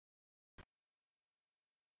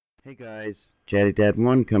Hey guys, Chatty Dad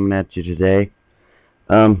 1 coming at you today.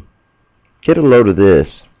 Get a load of this.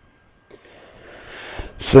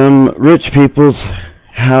 Some rich people's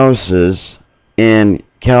houses in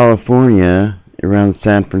California, around the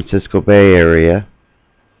San Francisco Bay Area,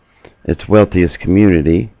 its wealthiest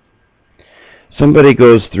community. Somebody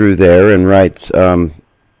goes through there and writes, F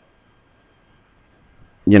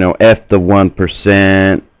the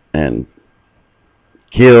 1% and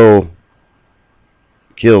kill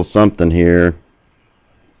something here.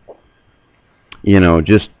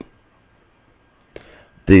 Just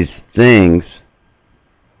these things.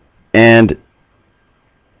 And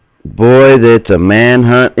boy, that's a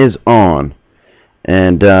manhunt is on.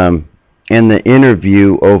 And in the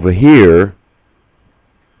interview over here,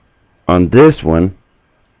 on this one,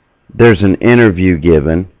 there's an interview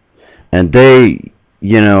given, and they,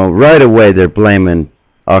 right away they're blaming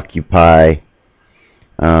Occupy.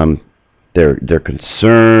 They're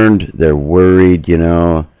concerned, they're worried,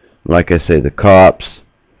 Like I say, the cops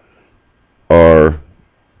are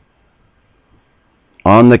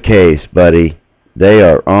on the case, buddy. They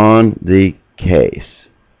are on the case.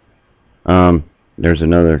 There's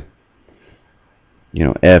another,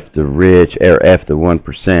 F the rich, or F the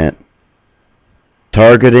 1%,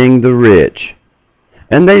 targeting the rich.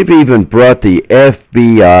 And they've even brought the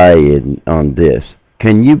FBI in on this.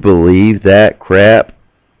 Can you believe that crap?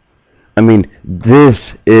 I mean, this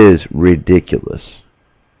is ridiculous.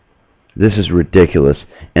 This is ridiculous.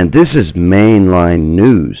 And this is mainline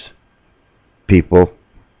news, people.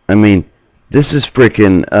 I mean, this is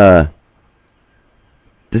freaking,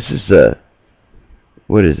 this is,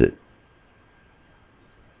 what is it?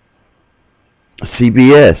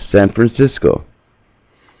 CBS, San Francisco.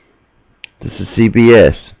 This is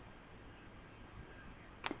CBS.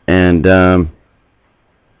 And,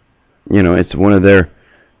 it's one of their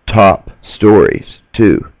top stories,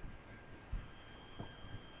 too.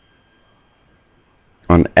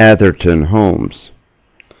 On Atherton homes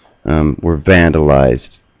were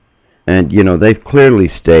vandalized. And, they clearly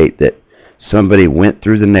state that somebody went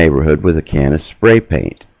through the neighborhood with a can of spray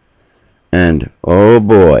paint. And, oh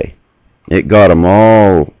boy, it got them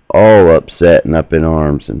all upset and up in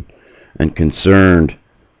arms and concerned.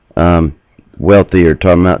 Wealthy are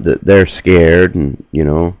talking about that they're scared and,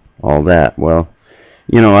 all that. Well,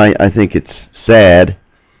 I think it's sad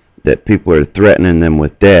that people are threatening them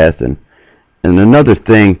with death. And another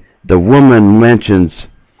thing, the woman mentions,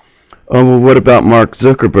 oh, well, what about Mark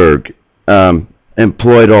Zuckerberg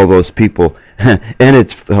employed all those people? And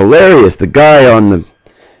it's hilarious. The guy on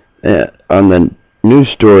the news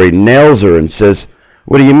story nails her and says,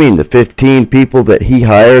 what do you mean, the 15 people that he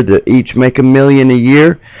hired that each make $1 million a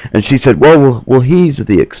year? And she said, well, he's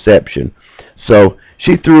the exception. So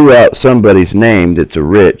she threw out somebody's name that's a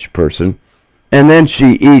rich person, and then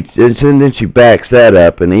she backs that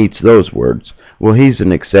up and eats those words. Well, he's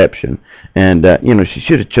an exception, and she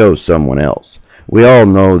should have chose someone else. We all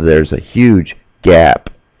know there's a huge gap,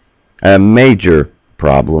 a major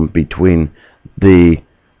problem between the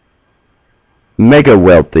mega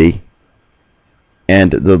wealthy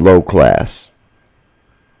and the low class,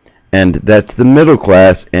 and that's the middle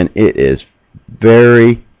class, and it is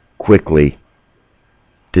very quickly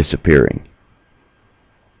disappearing.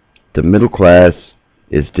 The middle class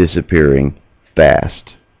is disappearing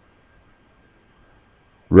fast,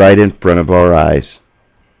 right in front of our eyes.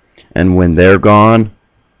 And when they're gone,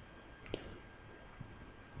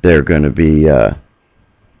 they're going to be,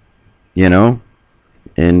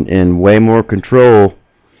 in way more control.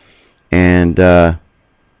 And, I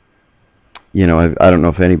don't know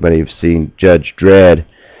if anybody has seen Judge Dredd,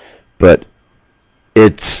 but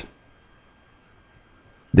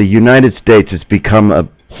the United States has become a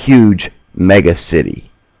huge mega city.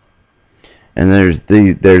 And there's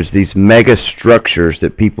these mega structures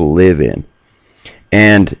that people live in.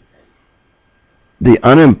 And the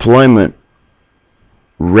unemployment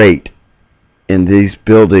rate in these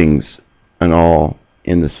buildings and all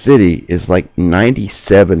in the city is like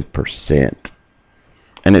 97%.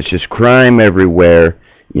 And it's just crime everywhere.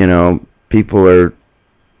 People are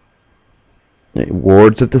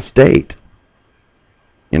wards of the state.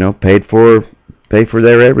 Pay for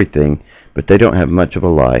their everything, but they don't have much of a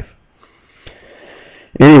life.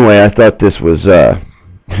 Anyway, I thought this was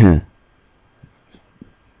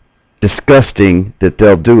disgusting that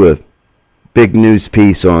they'll do a big news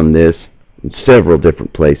piece on this in several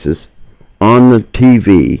different places on the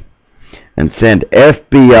TV and send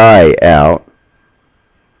FBI out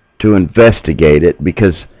to investigate it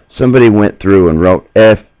because somebody went through and wrote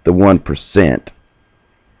F the 1%.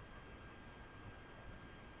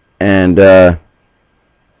 And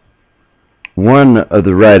one of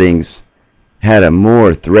the writings had a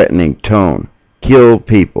more threatening tone. Kill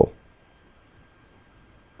people.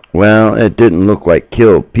 Well, it didn't look like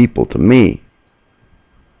kill people to me.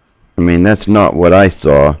 I mean, that's not what I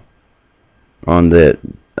saw on the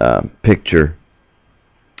picture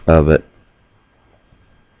of it.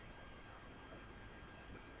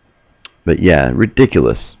 But yeah,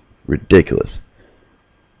 ridiculous. Ridiculous.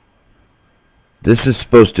 This is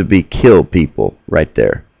supposed to be kill people right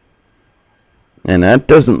there. And that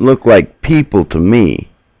doesn't look like people to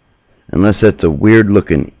me, unless that's a weird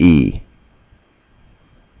looking E.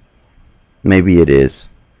 Maybe it is.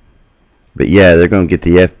 But yeah, they're going to get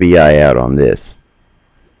the FBI out on this.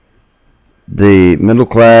 The middle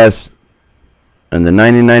class and the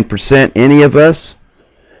 99%, any of us,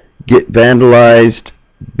 get vandalized,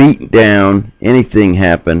 beaten down, anything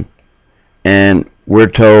happen, and we're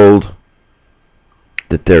told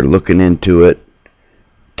that they're looking into it,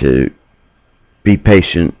 to be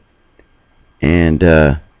patient. And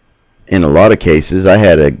in a lot of cases, I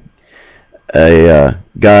had a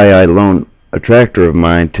guy I loaned a tractor of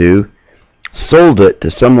mine to, sold it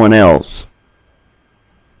to someone else,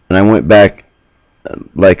 and I went back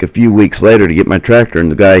like a few weeks later to get my tractor,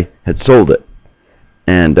 and the guy had sold it.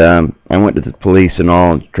 And I went to the police and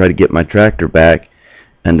all and tried to get my tractor back,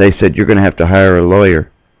 and they said, you're going to have to hire a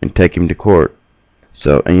lawyer and take him to court.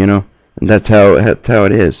 So, and you know, and that's how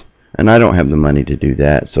it is. And I don't have the money to do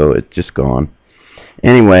that, so it's just gone.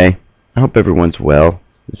 Anyway, I hope everyone's well.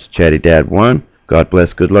 This is Chatty Dad 1. God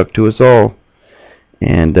bless, good luck to us all.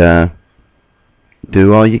 And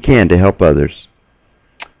do all you can to help others.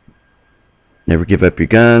 Never give up your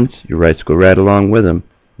guns. Your rights go right along with them.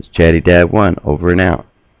 It's Chatty Dad 1, over and out.